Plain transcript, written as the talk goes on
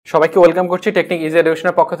সবাইকে ওয়েলকাম করছি technique easy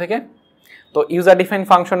এডুকেশনের পক্ষ থেকে। তো ইউজার ডিফাইন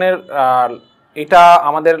ফাংশনের এটা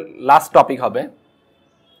আমাদের লাস্ট টপিক হবে,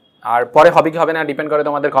 আর পরে হবে কি হবে না ডিপেন্ড করে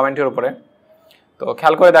তোমাদের কমেন্টের উপরে। তো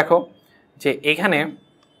খেয়াল করে দেখো যে এখানে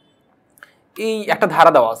এই একটা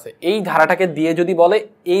ধারা দেওয়া আছে, এই ধারাটাকে দিয়ে যদি বলে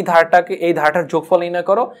এই ধারাটার যোগফল নির্ণয়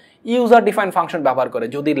করো ইউজার ডিফাইন ফাংশন ব্যবহার করে,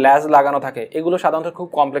 যদি ল্যাজ লাগানো থাকে, এগুলো সাধারণত খুব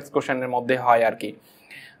কমপ্লেক্স কোশ্চেনের মধ্যে হয় আর কি,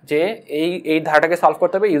 যে এই ধারাটাকে সলভ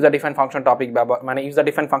করতে হবে ইউজার ডিফাইন ফাংশন টপিক মানে ইউজার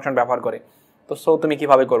ডিফাইন ফাংশন ব্যবহার করে। তো তুমি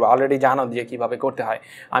কিভাবে করবে অলরেডি জানো যে কিভাবে করতে হয়।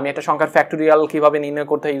 আমি একটা সংখ্যার ফ্যাক্টোরিয়াল কিভাবে নির্ণয়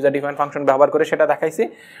করতে হয় ইউজার ডিফাইন ফাংশন ব্যবহার করে সেটা দেখাইছি,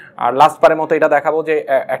 আর লাস্ট বারের মতো এটা দেখাবো যে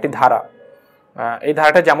একটি ধারা, এই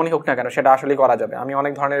ধারাটা যেমনই হোক না কেন সেটা আসলেই করা যাবে। আমি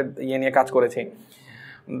অনেক ধরনের নিয়ে কাজ করেছি।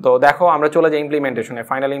 তো দেখো আমরা চলে যাই ইমপ্লিমেন্টেশনে,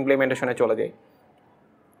 ফাইনাল ইমপ্লিমেন্টেশনে চলে যাই।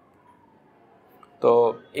 তো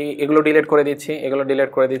এগুলো ডিলিট করে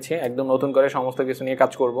দিচ্ছি, একদম নতুন করে সমস্ত কিছু নিয়ে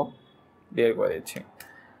কাজ করব, ডিলিট করে দিচ্ছি।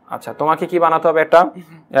 আচ্ছা, তোমাকে কি বানাতে হবে, একটা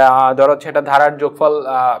ধরো হচ্ছে এটা ধারার যোগফল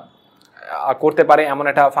করতে পারে এমন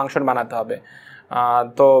একটা ফাংশন বানাতে হবে।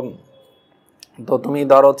 তো তুমি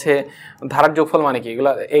ধরো হচ্ছে ধারার যোগফল মানে কি,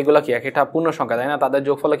 এইগুলো কি একটা পূর্ণ সংখ্যা, তাই না? তাদের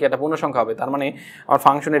যোগফল কি একটা পূর্ণ সংখ্যা হবে, তার মানে আমার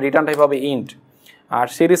ফাংশনের রিটার্ন টাইপ হবে ইন্ট। আর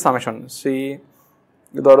সিরিজ সামেশন,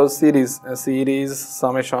 ধরো সিরিজ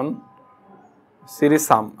সামেশন, সিরিজ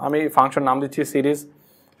সাম, আমি ফাংশন নাম দিচ্ছি সিরিজ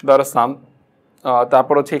ধরো সাম।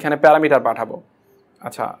 তারপর হচ্ছে এখানে প্যারামিটার পাঠাবো।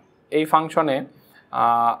 আচ্ছা, এই ফাংশনে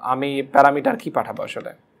আমি প্যারামিটার কি পাঠাবো,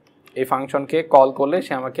 আসলে এই ফাংশনকে কল করলে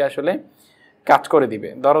সে আমাকে আসলে কাজ করে দিবে।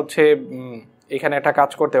 ধর হচ্ছে এখানে একটা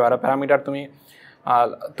কাজ করতে পারো প্যারামিটার,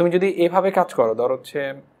 তুমি যদি এভাবে কাজ করো, ধর হচ্ছে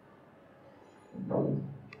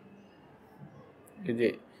যে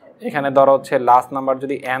এখানে ধরো হচ্ছে লাস্ট নাম্বার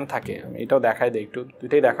যদি n থাকে, আমি এটাও দেখাই দিই একটু,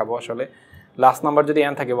 দুইটাই দেখাবো আসলে। লাস্ট নাম্বার যদি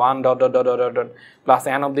n থাকে 1 dot dot dot dot dot plus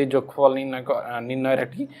n অব্দি যোগফল নির্ণয়ের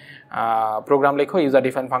একটি প্রোগ্রাম লেখো ইউজার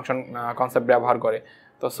ডিফাইন ফাংশন কনসেপ্ট ব্যবহার করে।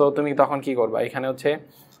 তো তুমি তখন কি করবা, এখানে হচ্ছে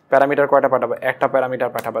প্যারামিটার কয়টা পাঠাবে, একটা প্যারামিটার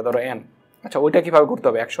পাঠাবে ধরো n। আচ্ছা, ওইটা কীভাবে করতে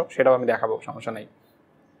হবে 100, সেটাও আমি দেখাবো, সমস্যা নেই।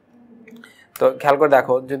 তো খেয়াল করে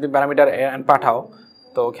দেখো, যদি প্যারামিটার n পাঠাও,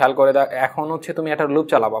 তো খেয়াল করে দেখো এখন হচ্ছে তুমি একটা লুপ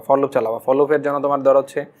চালাবা, ফর লুপের জন্য তোমার ধরো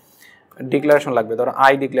হচ্ছে ডিক্লারেশন লাগবে, ধরো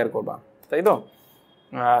আই ডিক্লেয়ার করবা, তাই তো?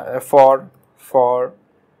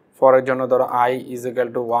 ফরের জন্য ধরো আই ইজ ইকুয়াল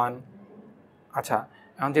টু 1। আচ্ছা,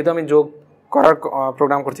 এখন যেহেতু আমি যোগ করার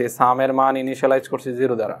প্রোগ্রাম করছি, সামের মান ইনিশিয়ালাইজ করছি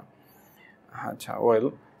 0 দ্বারা। আচ্ছা ওয়েল,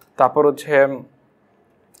 তারপর হচ্ছে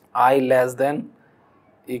I less than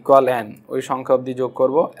equal n, ওই সংখ্যা অবধি যোগ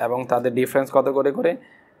করব এবং তাদের ডিফারেন্স কত করে করে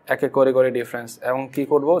এক এক করে ডিফারেন্স, এবং কি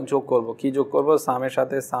করব যোগ করব, কি যোগ করব, সামের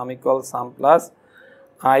সাথে সাম ইকুয়াল সাম প্লাস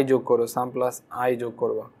আই যোগ করব, সাম প্লাস আই যোগ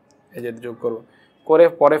করব, এই যে যোগ করব করে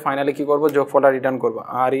পরে ফাইনালি কি করব, যোগফলটা রিটার্ন করব,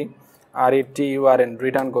 আর ই টি ইউ আর এন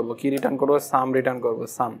রিটার্ন করব, কি রিটার্ন করব, সাম রিটার্ন করব,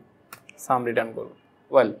 সাম রিটার্ন করব।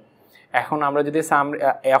 ওয়েল, এখন আমরা যদি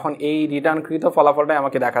এখন এই রিটার্নকৃত ফলাফলটাই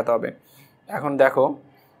আমাকে দেখাতে হবে। এখন দেখো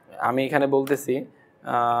আমি এখানে বলতেছি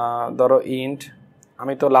ধরো ইন্ট,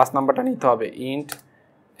 আমি তো লাস্ট নাম্বারটা নিতে হবে, ইন্ট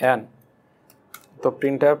n, তো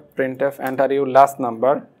printf enter your last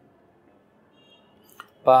number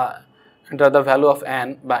বা enter the value of n,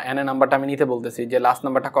 বা n এর নাম্বারটা আমি নিতে বলতেছি, যে লাস্ট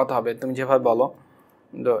নাম্বারটা কত হবে তুমি যেভাবে বলো,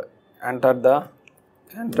 তো enter the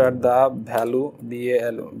value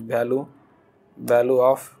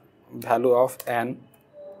value of n,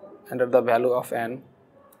 enter the value of n,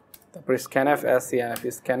 তারপর scanf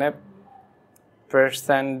scanf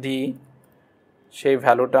 %d, সেই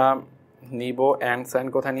ভ্যালুটা নিব, অ্যান্ড সাইন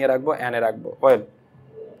কোথায় নিয়ে রাখবো, এনে রাখবো। ওয়েল,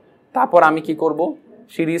 তারপর আমি কি করব,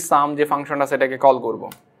 সিরিজ সাম যে ফাংশনটা সেটাকে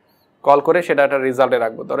কল করে সেটা একটা রেজাল্টে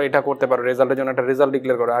রাখবো। ধরো এটা করতে পারো, রেজাল্টের জন্য একটা রেজাল্ট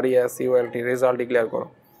ডিক্লেয়ার করো, RESULT রেজাল্ট ডিক্লেয়ার করো,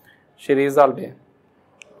 সেই রেজাল্টে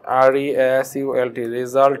RESULT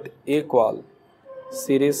রেজাল্ট ইকুয়াল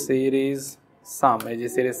সিরিজ সাম, এই যে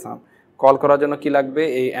সিরিজ সাম কল করার জন্য কি লাগবে,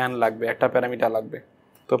 এই n লাগবে, একটা প্যারামিটার লাগবে।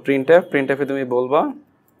 তো প্রিন্টএফে তুমি বলবা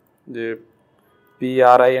যে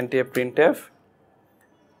printf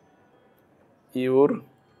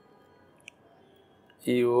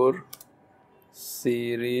your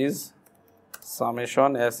series summation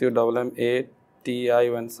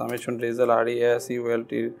SUMMATION summation result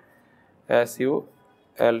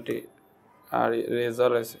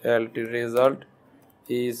result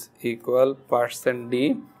is equal %d,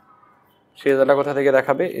 সেই রেজাল্টটা কোথা থেকে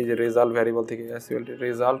দেখাবে, এই যে রেজাল্ট ভ্যারিয়েবল থেকে SULT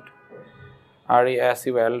রেজাল্ট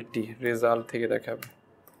RESULT রেজাল্ট থেকে দেখাবে।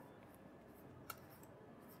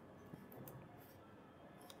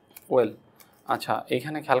 ওয়েল, আচ্ছা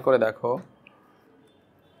এখানে খেয়াল করে দেখো,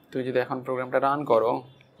 তুই যদি এখন প্রোগ্রামটা রান করো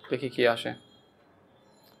দেখি কি আসে,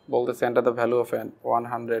 বলতেছে enter the value of n,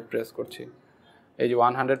 100 press করছি। এই যে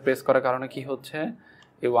 100 প্রেস করার কারণে কি হচ্ছে,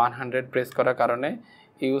 এই 100 প্রেস করার কারণে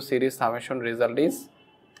you series summation result is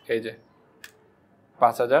এই যে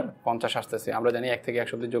 5050 আসতেছে, আমরা জানি 1 থেকে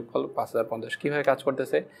 100 অবধি যোগফল 5050। কীভাবে কাজ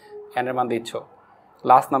করতেছে, n এর মান দিচ্ছ,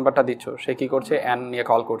 লাস্ট নাম্বারটা দিচ্ছ, সে কী করছে n নিয়ে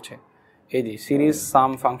কল করছে, এই যে সিরিজ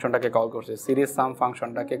সাম ফাংশনটাকে কল করছে, সিরিজ সাম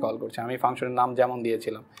ফাংশনটাকে কল করছে। আমি ফাংশনের নাম যেমন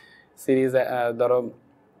দিয়েছিলাম সিরিজ, ধরো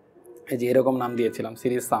এই যে এরকম নাম দিয়েছিলাম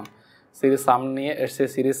সিরিজ সাম নিয়ে এসে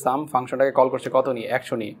সিরিজ সাম ফাংশনটাকে কল করছে কত নিয়ে,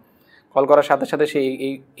 100 নিয়ে। কল করার সাথে সাথে সে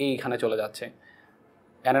এইখানে চলে যাচ্ছে,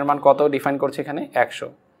 n এর মান কত ডিফাইন করছে এখানে 100।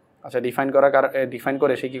 আচ্ছা, ডিফাইন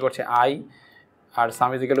করে সে কী করছে, I R some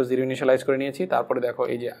is equal to 0 initialise করে নিয়েছি। তারপরে দেখো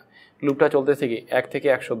এই যে লুপটা চলতেছে কি 1 থেকে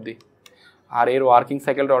 100 অবধি, আর এর ওয়ার্কিং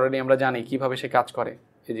সাইকেলটা অলরেডি আমরা জানি কীভাবে সে কাজ করে।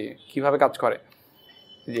 এই যে কীভাবে কাজ করে,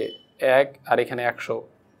 যে 1 আর এখানে 100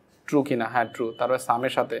 ট্রু কিনা, হ্যাঁ ট্রু। তারপরে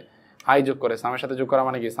সামের সাথে আই যোগ করে, সামের সাথে যোগ করা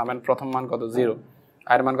মানে কি, সামের প্রথম মান কত 0,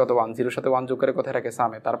 আয়ের মান কত 1, 0-র সাথে 1 যোগ করে কোথায় রাখে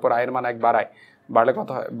সামে, তারপর আয়ের মান 1 বাড়ায়, বাড়লে কত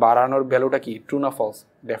হয়, বাড়ানোর ভ্যালুটা কি ট্রু না ফলস,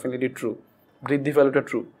 ডেফিনেটলি ট্রু, বৃদ্ধি ভ্যালুটা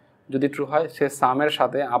ট্রু। যদি ট্রু হয় সে সামের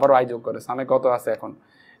সাথে আবারও আই যোগ করে, সামে কত আছে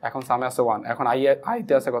এখন সামে আছে 1, এখন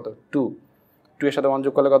আইতে আছে কত 2, 2 এর সাথে 1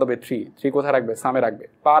 যোগ করলে কত হবে 3 কোথায় রাখবে, সামে রাখবে।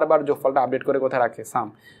 বারবার যোগফলটা আপডেট করে কোথায় রাখে, সাম।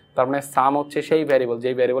 তার মানে সাম হচ্ছে সেই ভ্যারিয়েবল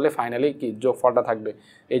যেই ভ্যারিয়েবলে ফাইনালি কি যোগফলটা থাকবে।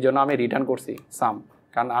 এই জন্য আমি রিটার্ন করছি সাম,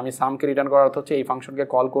 কারণ আমি সামকে রিটার্ন করার অর্থ হচ্ছে এই ফাংশনকে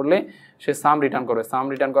কল করলে সে সাম রিটার্ন করবে, সাম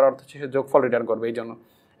রিটার্ন করার অর্থ হচ্ছে সে যোগফল রিটার্ন করবে। এই জন্য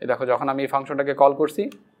এই দেখো যখন আমি এই ফাংশনটাকে কল করছি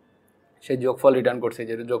সে যোগফল রিটার্ন করছে,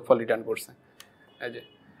 যে যোগফল রিটার্ন করছে, এই যে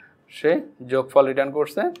সে যোগফল রিটার্ন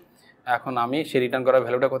করছে। এখন আমি সে রিটার্ন করার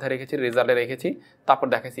ভ্যালুটা কোথায় রেখেছি, রেজাল্টে রেখেছি। তারপর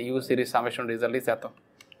দেখাচ্ছি you series summation result is এত,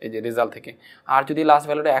 এই যে রেজাল্ট থেকে। আর যদি লাস্ট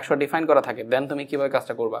ভ্যালুটা 100 ডিফাইন করা থাকে দেন তুমি কীভাবে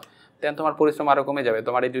কাজটা করবা, দেন তোমার পরিশ্রম আরও কমে যাবে,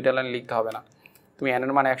 তোমার এই 2টা লাইন লিখতে হবে না। তুমি n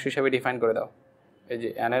এর মান 100 হিসাবে ডিফাইন করে দাও, এই যে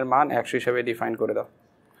n এর মান 100 হিসাবে ডিফাইন করে দাও,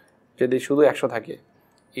 যদি শুধু 100 থাকে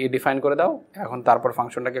ডিফাইন করে দাও। এখন তারপর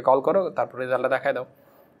ফাংশনটাকে কল করো, তারপর রেজাল্টটা দেখায় দাও,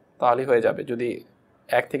 তাহলেই হয়ে যাবে। যদি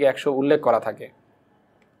 1 থেকে 100 উল্লেখ করা থাকে,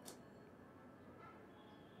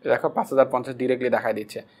 দেখো 5050 ডিরেক্টলি দেখাই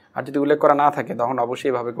দিচ্ছে। আর যদি উল্লেখ করা না থাকে তখন অবশ্যই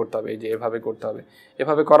এভাবে করতে হবে, এই যে এভাবে করতে হবে।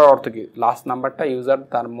 এভাবে করার অর্থ কি, লাস্ট নাম্বারটা ইউজার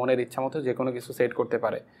তার মনের ইচ্ছা মতো যে কোনো কিছু সেট করতে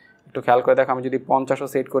পারে। একটু খেয়াল করে দেখো, আমি যদি 50ও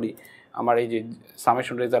সেট করি আমার এই যে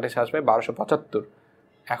সামেশন রেজাল্ট এসে আসবে 1275।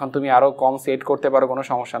 এখন তুমি আরও কম সেট করতে পারো, কোনো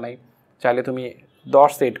সমস্যা নেই। চাইলে তুমি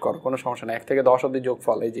 10 সেট করো, কোনো সমস্যা নেই। 1 থেকে 10 অবধি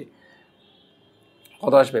যোগফল এই যে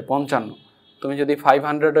কত আসবে 55। তুমি যদি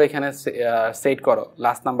 500ও এখানে সেট করো,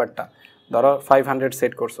 লাস্ট নাম্বারটা ধরো 500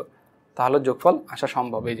 সেট করছো, তাহলে যোগফল আসা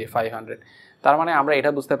সম্ভব, এই যে 500। তার মানে আমরা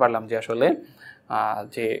এটা বুঝতে পারলাম যে আসলে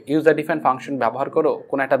যে ইউজার ডিফাইন ফাংশন ব্যবহার করো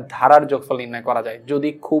কোনো একটা ধারার যোগফল নির্ণয় করা যায়। যদি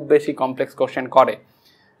খুব বেশি কমপ্লেক্স কোশ্চেন করে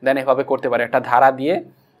দেন এভাবে করতে পারে, একটা ধারা দিয়ে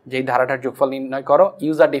যেই ধারাটার যোগফল নির্ণয় করো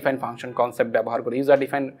ইউজার ডিফাইন ফাংশন কনসেপ্ট ব্যবহার করে, ইউজার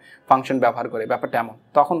ডিফাইন ফাংশন ব্যবহার করে, ব্যাপারটা এমন,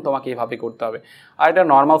 তখন তোমাকে এইভাবে করতে হবে। আর এটা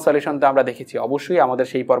নর্মাল সলিউশনতে আমরা দেখেছি, অবশ্যই আমাদের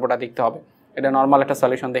সেই পর্বটা দেখতে হবে। এটা নর্মাল একটা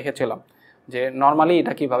সলিউশন দেখেছিলাম যে নর্মালি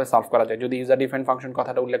এটা কীভাবে সলভ করা যায় যদি ইউজার ডিফাইন ফাংশন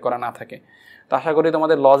কথাটা উল্লেখ করা না থাকে। তো আশা করি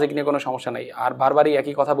তোমাদের লজিক নিয়ে কোনো সমস্যা নেই। আর বারবারই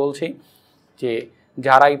একই কথা বলছি যে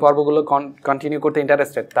যারা এই পর্বগুলো কন্টিনিউ করতে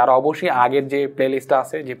ইন্টারেস্টেড তারা অবশ্যই আগের যে প্লেলিস্টটা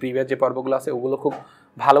আছে, যে প্রিভিয়াস যে পর্বগুলো আছে ওগুলো খুব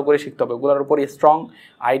ভালো করে শিখতে হবে। ওগুলোর উপর স্ট্রং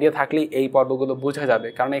আইডিয়া থাকলেই এই পর্বগুলো বোঝা যাবে,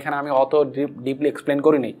 কারণ এখানে আমি অত ডিপলি এক্সপ্লেন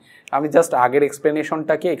করিনি, আমি জাস্ট আগের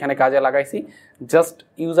এক্সপ্লেনেশনটাকে এখানে কাজে লাগাইছি, জাস্ট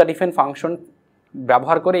ইউজার ডিফাইন ফাংশন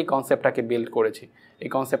ব্যবহার করে এই কনসেপ্টটাকে বিল্ড করেছি। এই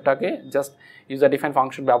কনসেপ্টটাকে জাস্ট ইউজার ডিফাইন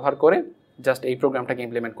ফাংশন ব্যবহার করে জাস্ট এই প্রোগ্রামটাকে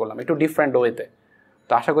ইমপ্লিমেন্ট করলাম একটু ডিফারেন্ট ওয়েতে।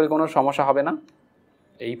 তো আশা করি কোনো সমস্যা হবে না।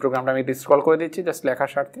 এই প্রোগ্রামটা আমি ডিসক্রল করে দিচ্ছি জাস্ট লেখার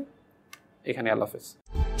স্বার্থে। এখানে আল্লাহ হাফেজ।